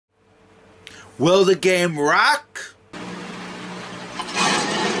Will the game rock?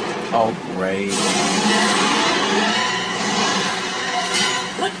 Oh, great.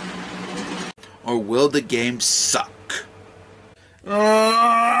 Or will the game suck? Come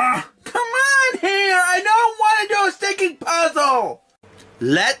on here! I don't want to do a sticking puzzle!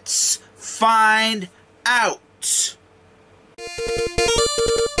 Let's find out!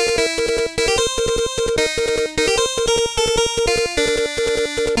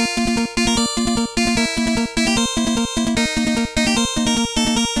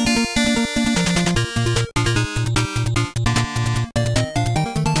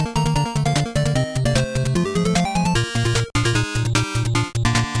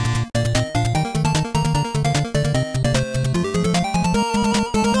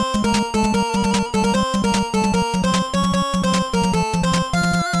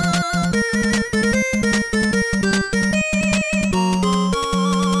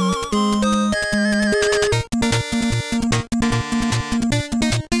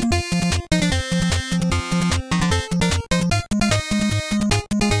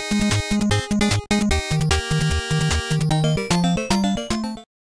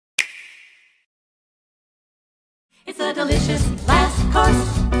 It's a delicious last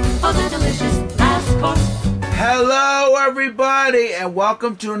course. Oh, the delicious last course. Hello, everybody, and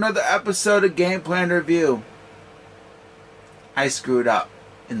welcome to another episode of Game Plan Review. I screwed up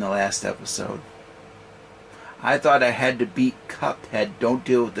in the last episode. I thought I had to beat Cuphead, Don't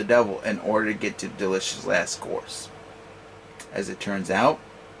Deal with the Devil, in order to get to Delicious Last Course. As it turns out,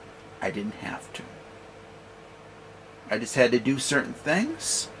 I didn't have to. I just had to do certain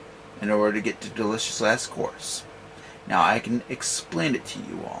things in order to get to Delicious Last Course. Now I can explain it to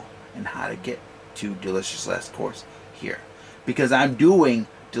you all and how to get to Delicious Last Course here, because I'm doing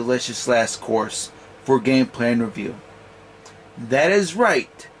Delicious Last Course for Game Plan Review. That is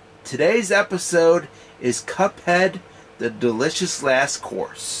right. Today's episode is Cuphead, the Delicious Last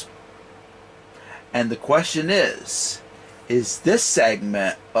Course. And the question is this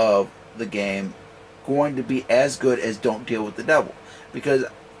segment of the game going to be as good as Don't Deal with the Devil? Because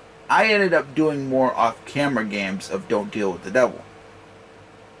I ended up doing more off-camera games of Don't Deal with the Devil.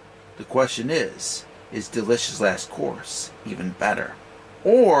 The question is Delicious Last Course even better?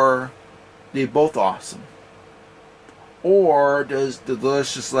 Or they both awesome? Or does the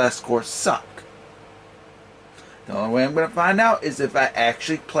Delicious Last Course suck? The only way I'm going to find out is if I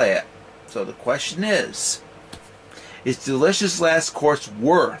actually play it. So the question is Delicious Last Course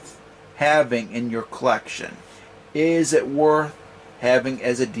worth having in your collection? Is it worth having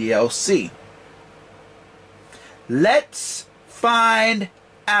as a DLC? Let's find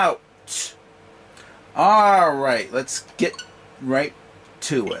out. Alright, let's get right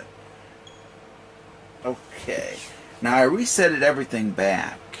to it. Okay. Now I resetted everything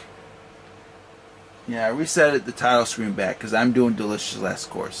back. Yeah, I resetted the title screen back because I'm doing Delicious Last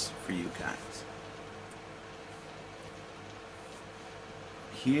Course for you guys.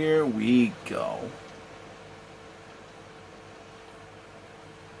 Here we go.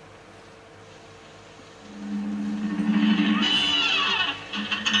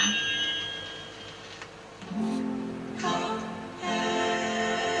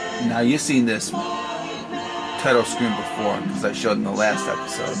 Now you've seen this title screen before because I showed in the last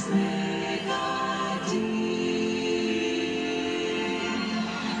episode.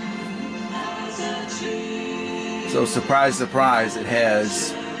 So surprise, surprise, it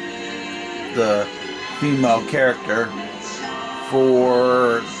has the female character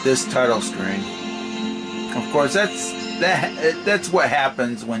for this title screen. Of course, that's what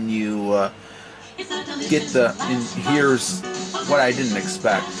happens when you get the. And here's what I didn't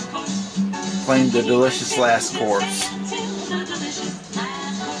expect: playing the Delicious Last Course.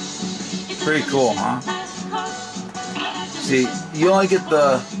 Pretty cool, huh? See, you only get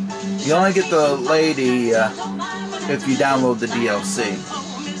the lady if you download the DLC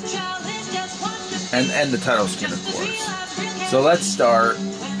and the title screen, of course. So let's start.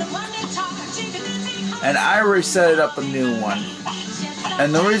 And I already set it up a new one.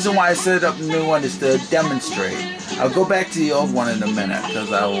 And the reason why I set up a new one is to demonstrate. I'll go back to the old one in a minute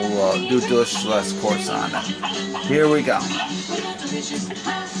because I will do Delicious Last Course on it. Here we go.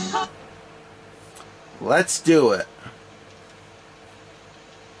 Let's do it.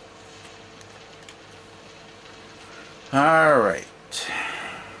 Alright.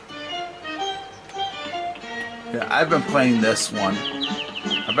 Yeah, I've been playing this one.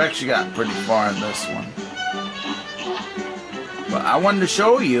 I've actually gotten pretty far in this one. But I wanted to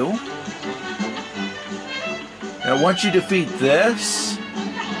show you that once you defeat this,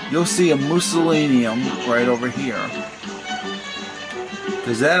 you'll see a Mausoleum right over here.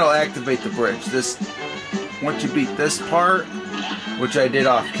 because that'll activate the bridge. This, once you beat this part, which I did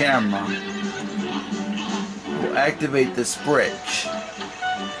off camera, will activate this bridge.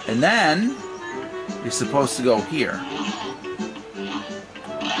 And then you're supposed to go here.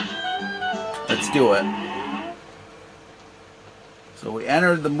 Let's do it. So we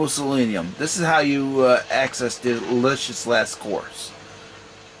entered the Mausoleum. This is how you access Delicious Last Course.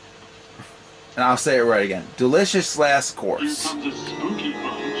 And I'll say it right again. Delicious Last Course.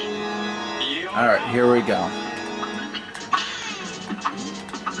 Alright, here we go.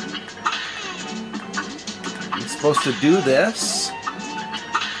 You're supposed to do this.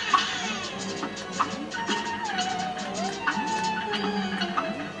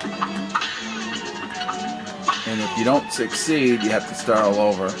 And if you don't succeed, you have to start all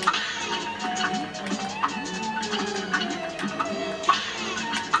over.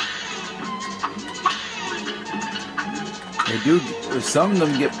 They do, some of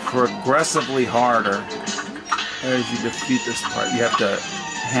them get progressively harder as you defeat this part. You have to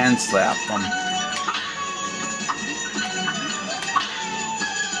hand slap them.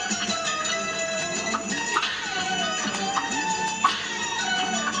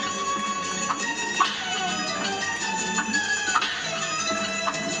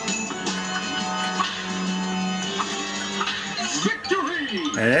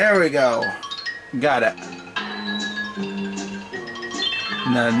 And there we go. Got it.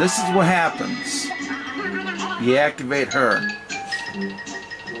 Now this is what happens. You activate her.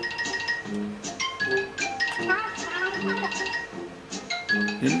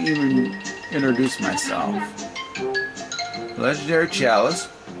 Didn't even introduce myself. Legendary Chalice,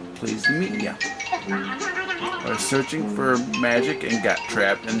 pleased to meet you. I was searching for magic and got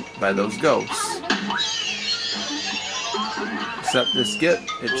trapped by those ghosts. Accept this gift,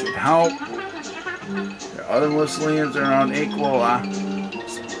 it should help. There are other Mausoleums around equal.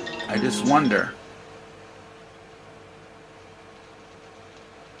 I just wonder.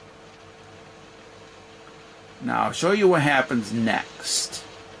 Now I'll show you what happens next.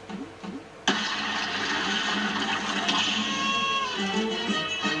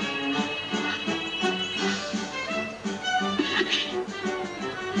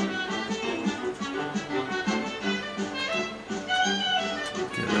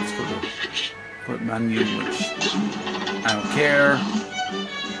 Put menu, which I don't care.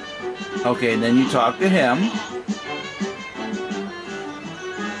 Okay, and then you talk to him.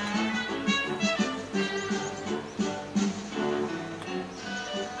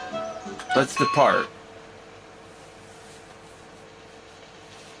 Let's depart.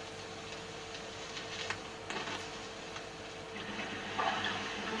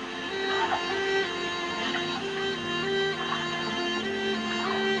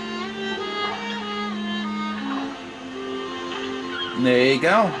 There you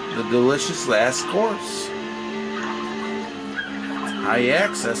go, the Delicious Last Course. How you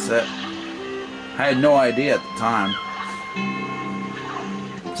access it. I had no idea at the time.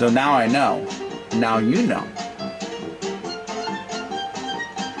 So now I know. Now you know.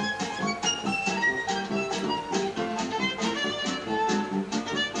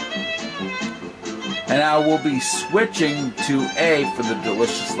 And I will be switching to A for the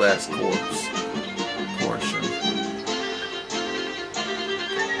Delicious Last Course portion.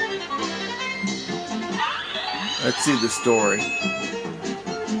 Let's see the story.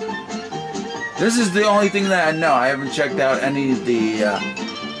 This is the only thing that I know. I haven't checked out any of the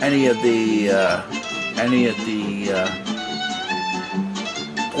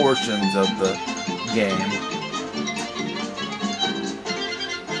portions of the game.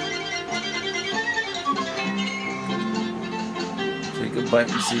 Take a bite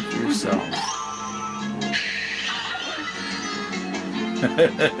and see for yourself.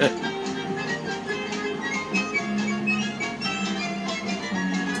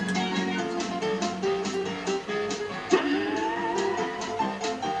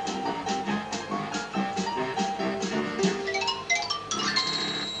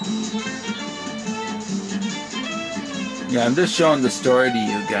 Yeah, I'm just showing the story to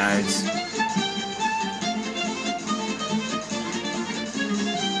you guys.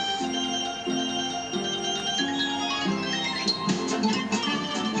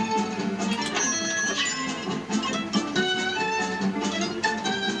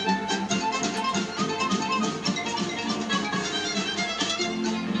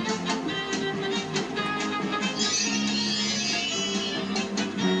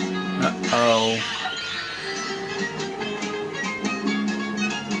 Uh-oh.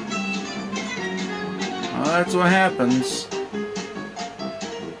 Well, that's what happens.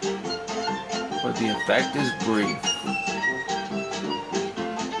 But the effect is brief.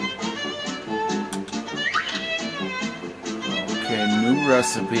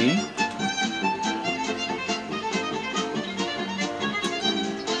 recipe.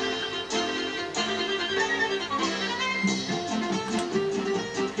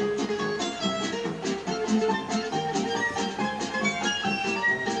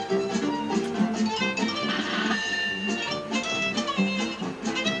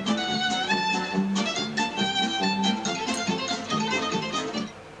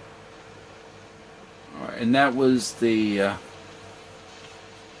 And that was the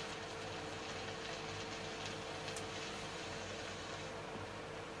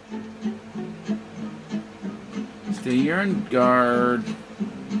urine guard.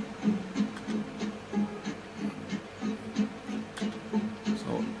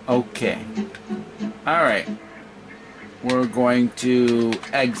 So okay, all right, we're going to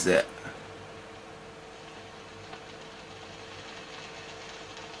exit.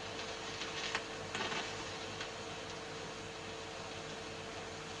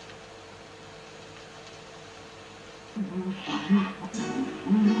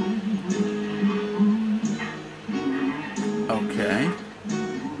 Okay.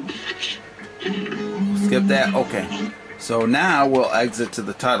 Skip that. Okay. So now we'll exit to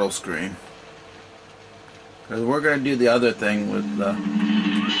the title screen. Because we're going to do the other thing with the...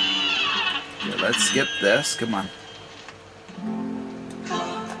 Okay, let's skip this. Come on.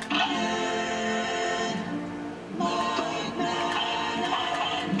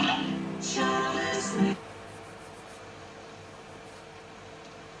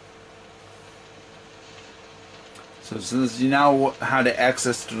 So since you know how to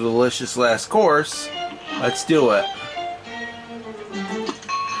access the delicious last course, let's do it.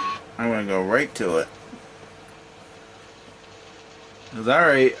 I'm going to go right to it. Because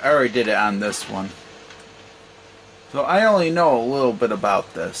I already did it on this one. So I only know a little bit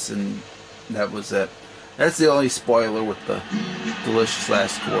about this, and that was it. That's the only spoiler with the delicious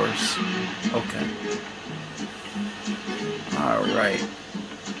last course. Okay. Alright.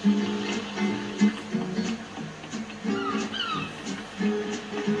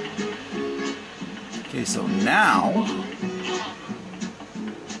 Okay, so now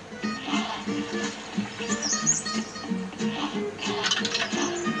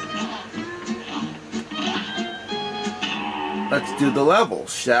let's do the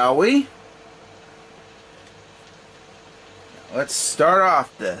levels, shall we? Let's start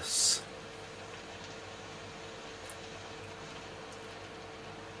off this.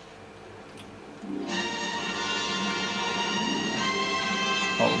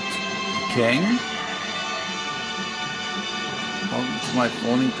 Oh, king. Welcome to my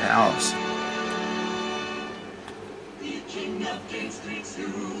floating palace.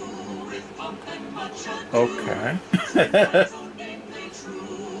 Okay.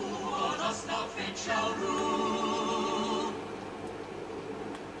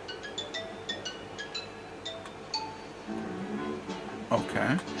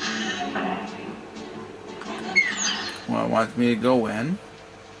 Okay. Well, it wants me to go in.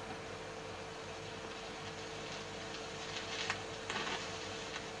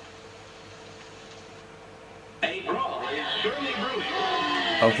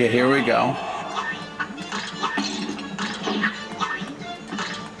 Okay, here we go.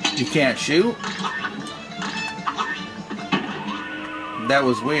 You can't shoot? That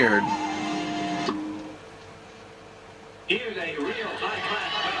was weird. Here's a real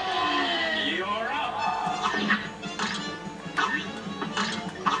high-class battle. You're up.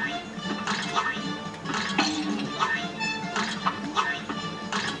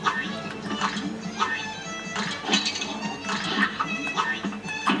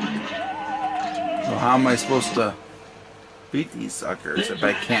 So how am I supposed to beat these suckers if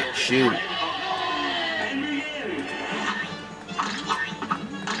I can't shoot?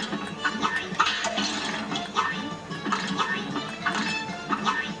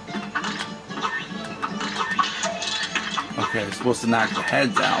 Okay, I'm supposed to knock the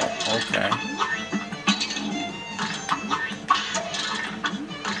heads out. Okay.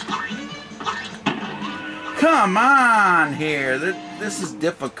 Come on here. This is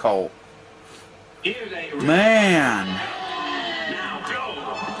difficult. Man. Now go.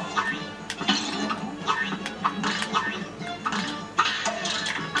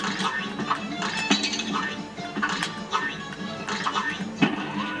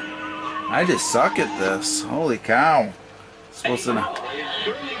 I just suck at this. Holy cow. Supposed to know.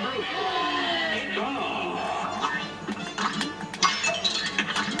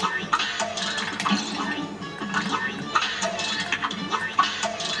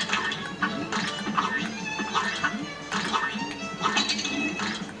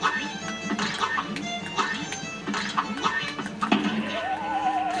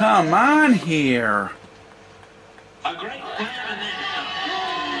 Come on here. A great plan and then some.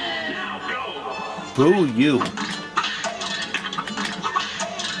 Now go. Boo you.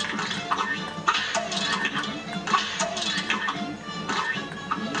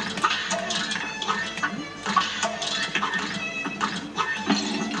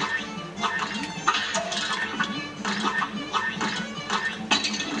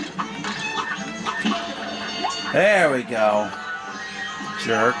 There we go.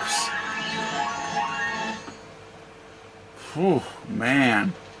 Jerks. Whew,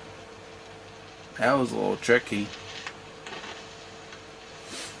 man. That was a little tricky.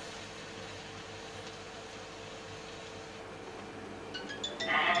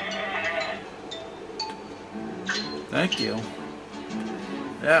 Thank you.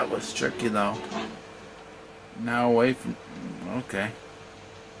 That was tricky though. Now away from... Okay.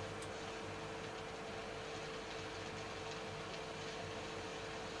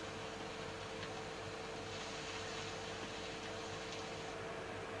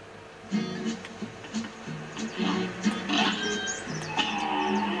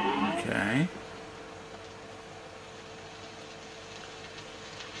 Okay.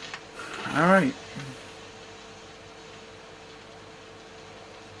 All right.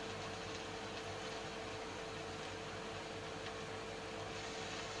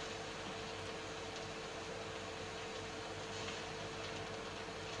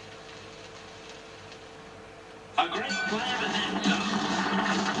 A great plan and then some.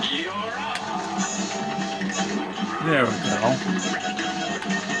 You're up. There we go.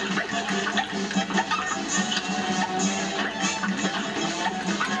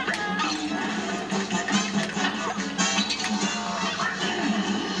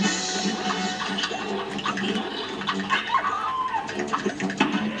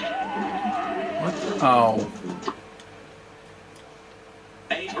 What the? Oh.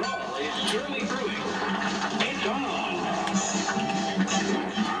 A brawl is surely brewing. It's on.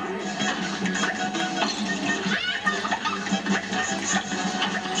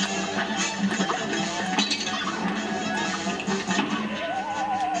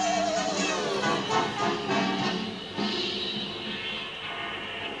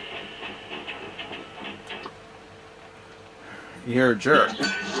 You're a jerk. We'll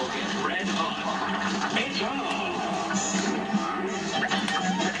get red hot. It's on.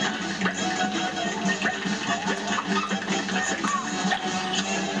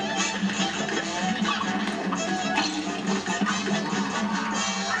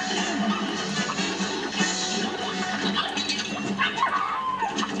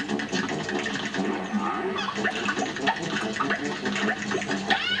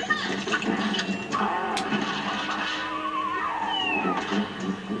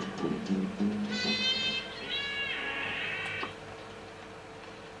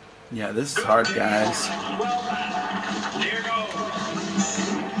 Yeah, this is hard, guys. Well done. Here goes.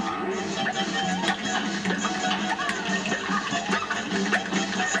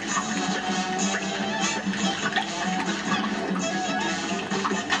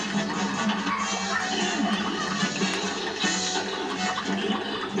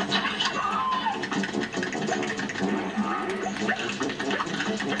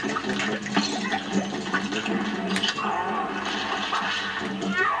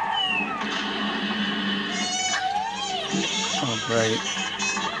 Oh, great.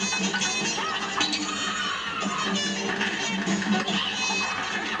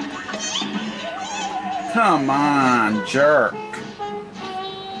 Come on, jerk.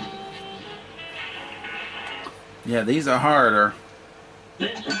 Yeah, these are harder.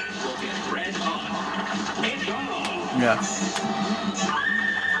 This time we'll get red hot. It's on. Yeah.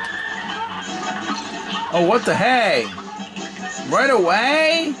 Oh, what the hey? Right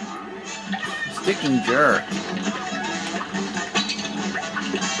away? Sticking jerk.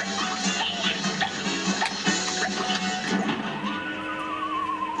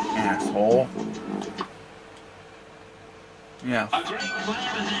 Asshole. Yeah. A great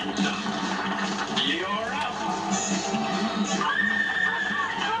plan and then some. You're up.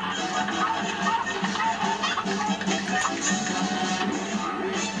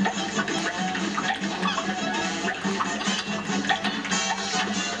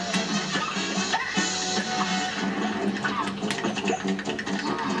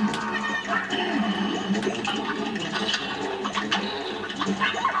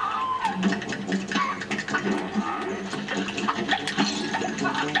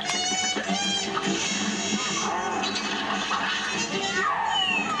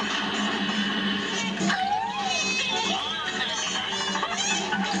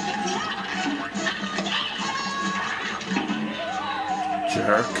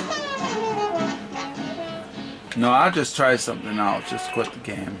 Jerk. No, I'll just try something else. Just quit the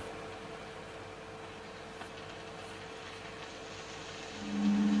game.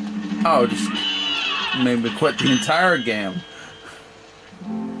 Oh, just made me quit the entire game.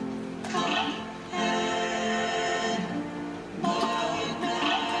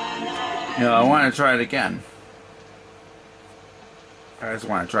 Yeah, I want to try it again. I just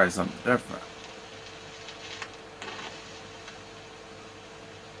want to try something different.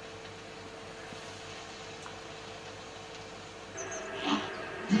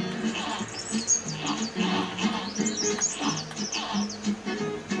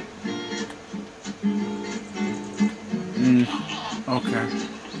 Okay.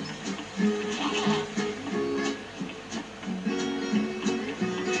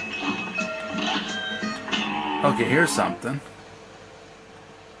 Okay, here's something.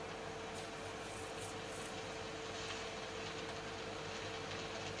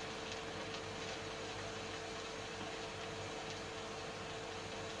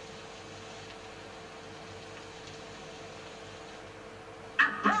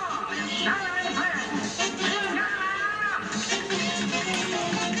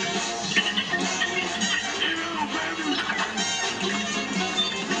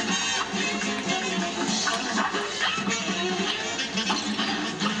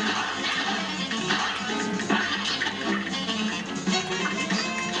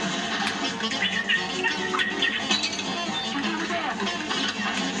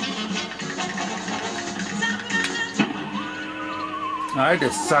 I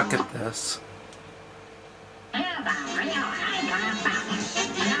just suck at this.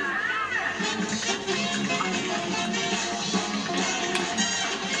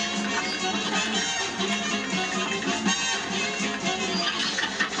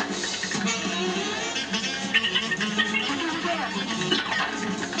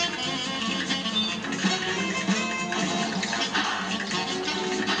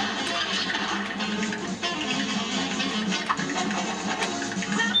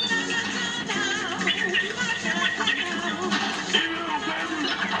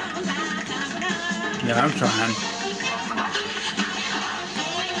 Yeah, I'm trying.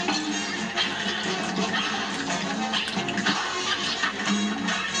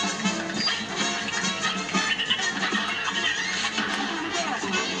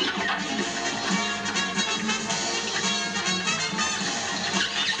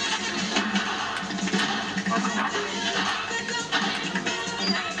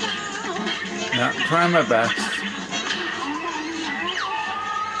 Yeah, I'm trying my best.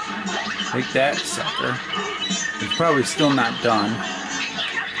 Take that, sucker. He's probably still not done.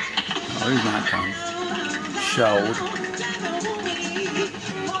 Oh, he's not done. Showed.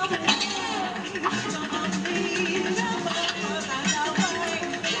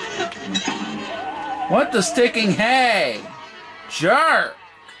 What the sticking hay? Jerk!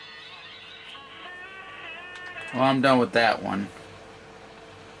 Well, I'm done with that one.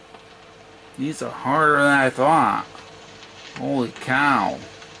 These are harder than I thought. Holy cow.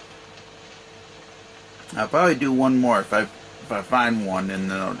 I'll probably do one more if I find one,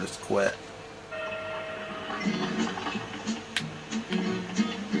 and then I'll just quit.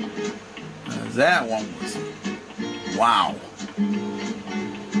 That one was... wow.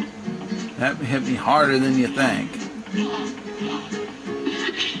 That hit me harder than you think.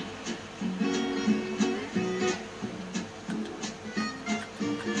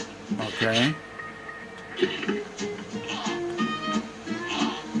 Okay.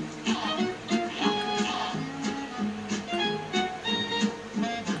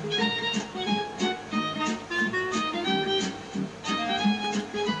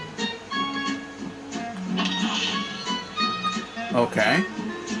 Okay.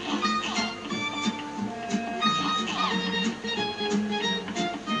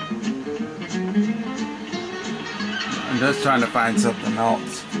 I'm just trying to find something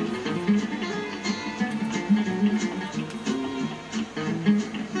else.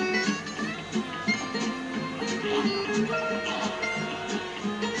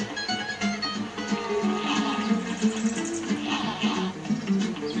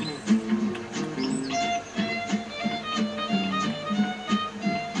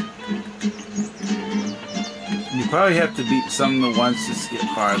 You probably have to beat some of the ones to get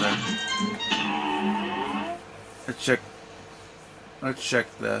farther. Let's check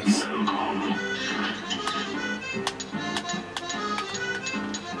this.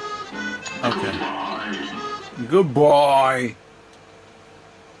 Okay. Good boy.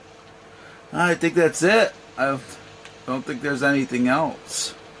 I think that's it. I don't think there's anything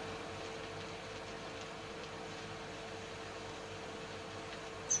else.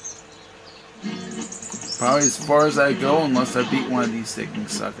 Probably as far as I go unless I beat one of these sticking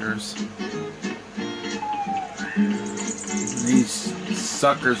suckers. These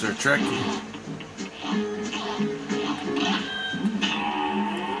suckers are tricky.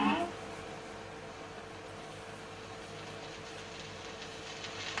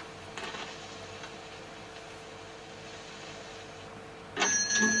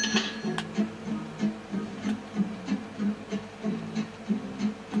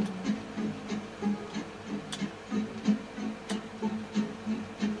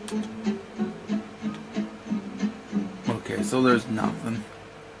 Okay, so there's nothing.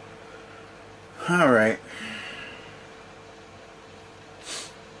 Alright.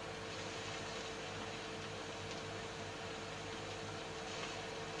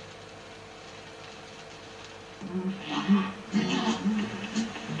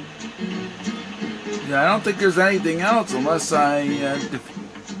 Yeah, I don't think there's anything else unless I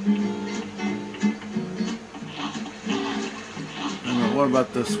what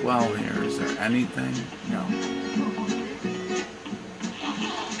about this well here? Is there anything? No.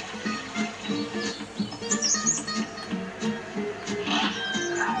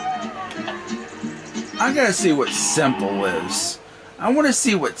 I gotta see what simple is. I want to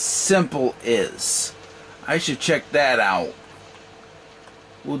see what simple is. I should check that out.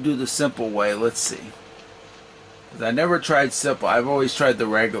 We'll do the simple way. Let's see. 'Cause I never tried simple. I've always tried the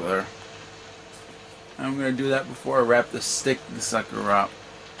regular. I'm going to do that before I wrap the sticking sucker up.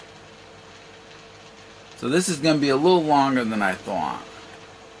 So this is going to be a little longer than I thought.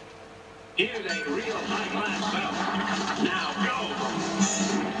 Here's a real high-class belt. Now go.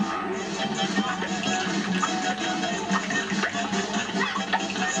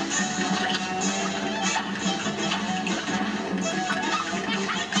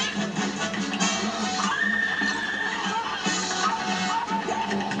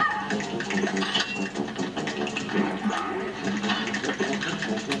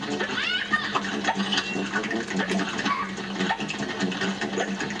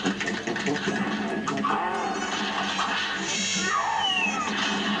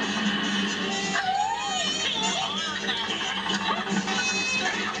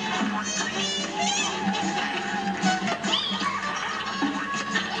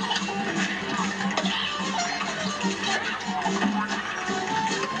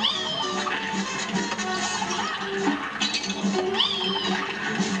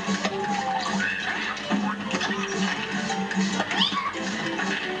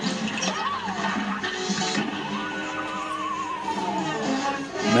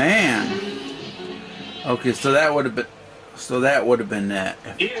 Man. Okay, so that would have been that.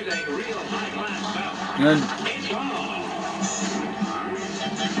 Here's a real high-class belt. It's on.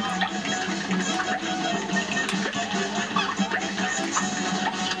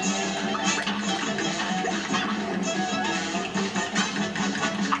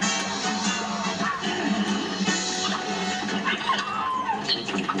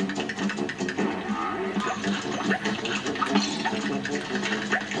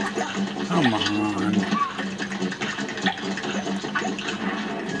 Come on.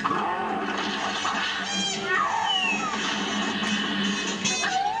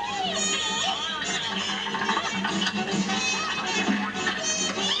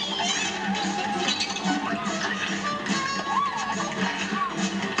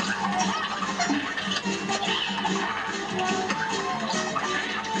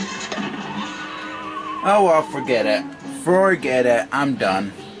 Oh well, forget it. Forget it. I'm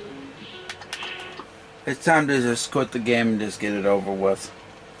done. It's time to just quit the game and just get it over with.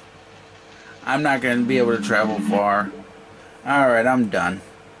 I'm not going to be able to travel far. Alright, I'm done.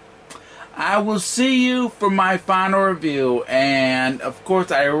 I will see you for my final review. And, of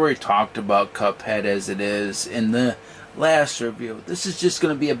course, I already talked about Cuphead as it is in the last review. This is just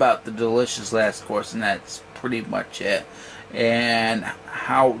going to be about the delicious last course, and that's pretty much it. And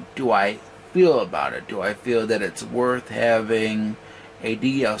how do I feel about it? Do I feel that it's worth having a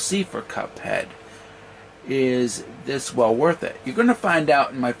DLC for Cuphead? Is this well worth it? You're going to find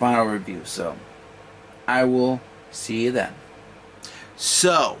out in my final review, so I will see you then.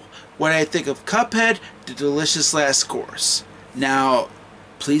 So, what I think of Cuphead, the delicious last course. Now,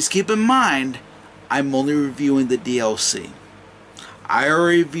 please keep in mind, I'm only reviewing the DLC. I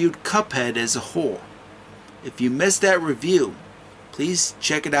already reviewed Cuphead as a whole. If you missed that review, please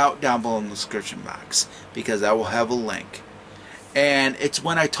check it out down below in the description box, because I will have a link. And it's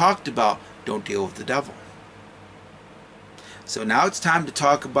when I talked about Don't Deal with the Devil. So now it's time to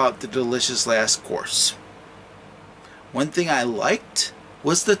talk about the delicious last course. One thing I liked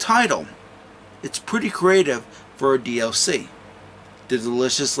was the title. It's pretty creative for a DLC. The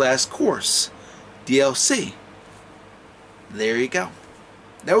delicious last course. DLC. There you go.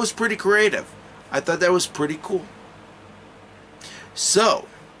 That was pretty creative. I thought that was pretty cool. So,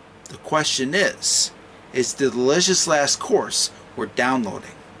 the question is the Delicious Last Course worth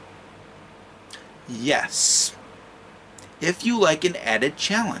downloading? Yes. If you like an added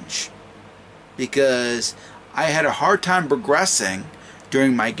challenge. Because I had a hard time progressing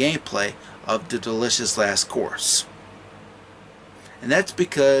during my gameplay of the Delicious Last Course. And that's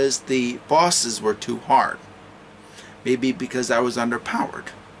because the bosses were too hard. Maybe because I was underpowered.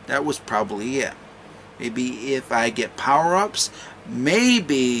 That was probably it. Maybe if I get power-ups,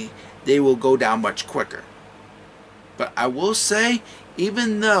 maybe they will go down much quicker. But I will say,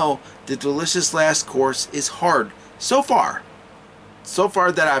 even though the Delicious Last Course is hard so far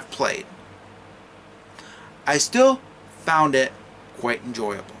that I've played, I still found it quite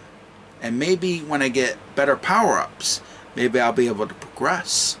enjoyable. And maybe when I get better power-ups, maybe I'll be able to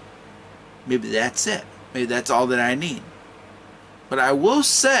progress. Maybe that's it. Maybe that's all that I need. But I will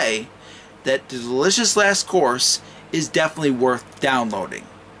say that the Delicious Last Course is definitely worth downloading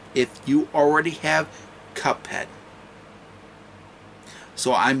if you already have Cuphead.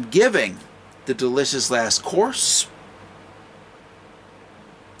 So I'm giving the Delicious Last Course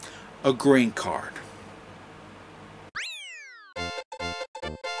a green card.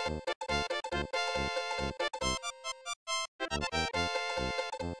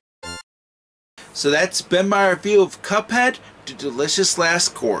 So that's been my review of Cuphead, the Delicious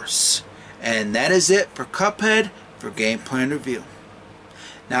Last Course. And that is it for Cuphead for Gameplay and Review.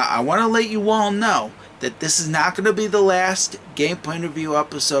 Now, I want to let you all know that this is not going to be the last Gameplay and Review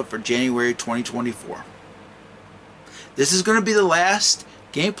episode for January 2024. This is going to be the last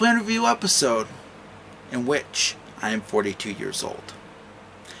Gameplay and Review episode in which I am 42 years old.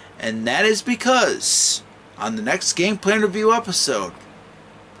 And that is because on the next Gameplay and Review episode,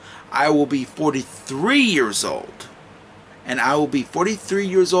 I will be 43 years old. And I will be 43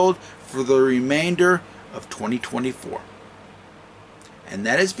 years old for the remainder of 2024. And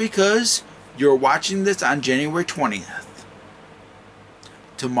that is because you're watching this on January 20th.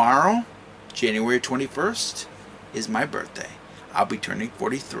 Tomorrow, January 21st, is my birthday. I'll be turning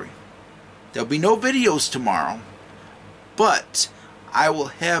 43. There'll be no videos tomorrow, but I will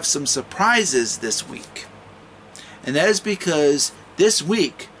have some surprises this week. And that is because this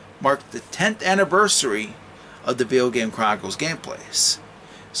week marked the 10th anniversary of the Video Game Chronicles gameplays.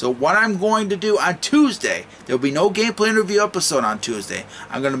 So what I'm going to do on Tuesday, there will be no gameplay and review episode on Tuesday.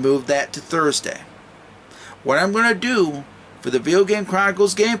 I'm going to move that to Thursday. What I'm going to do for the Video Game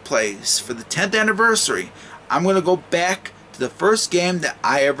Chronicles gameplays for the 10th anniversary, I'm going to go back to the first game that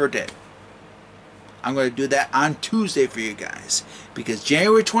I ever did. I'm going to do that on Tuesday for you guys, because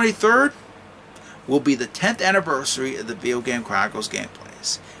January 23rd will be the 10th anniversary of the Video Game Chronicles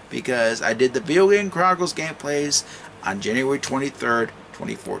gameplays, because I did the Video Game Chronicles gameplays on January 23rd,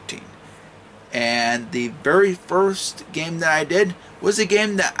 2014. And the very first game that I did was a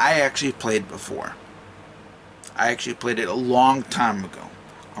game that I actually played before. I actually played it a long time ago.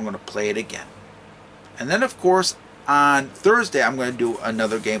 I'm going to play it again. And then, of course, on Thursday, I'm going to do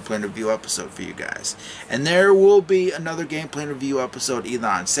another gameplay and review episode for you guys. And there will be another gameplay and review episode either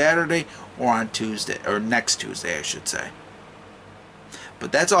on Saturday or on Tuesday, or next Tuesday, I should say.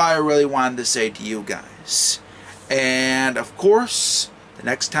 But that's all I really wanted to say to you guys. And, of course, the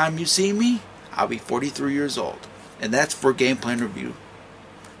next time you see me, I'll be 43 years old. And that's for gameplay and review.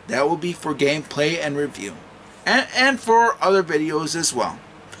 That will be for gameplay and review. And for other videos as well.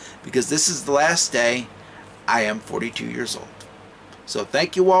 Because this is the last day I am 42 years old. So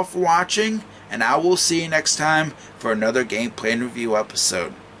thank you all for watching. And I will see you next time for another gameplay and review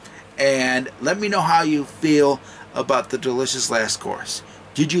episode. And let me know how you feel about the Delicious Last Course.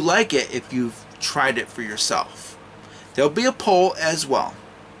 Did you like it if you've tried it for yourself? There'll be a poll as well.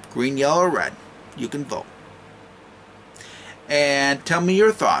 Green, yellow, or red. You can vote. And tell me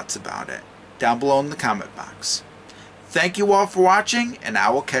your thoughts about it down below in the comment box. Thank you all for watching, and I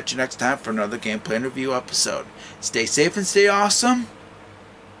will catch you next time for another gameplay and review episode. Stay safe and stay awesome,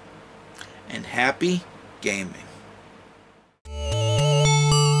 and happy gaming.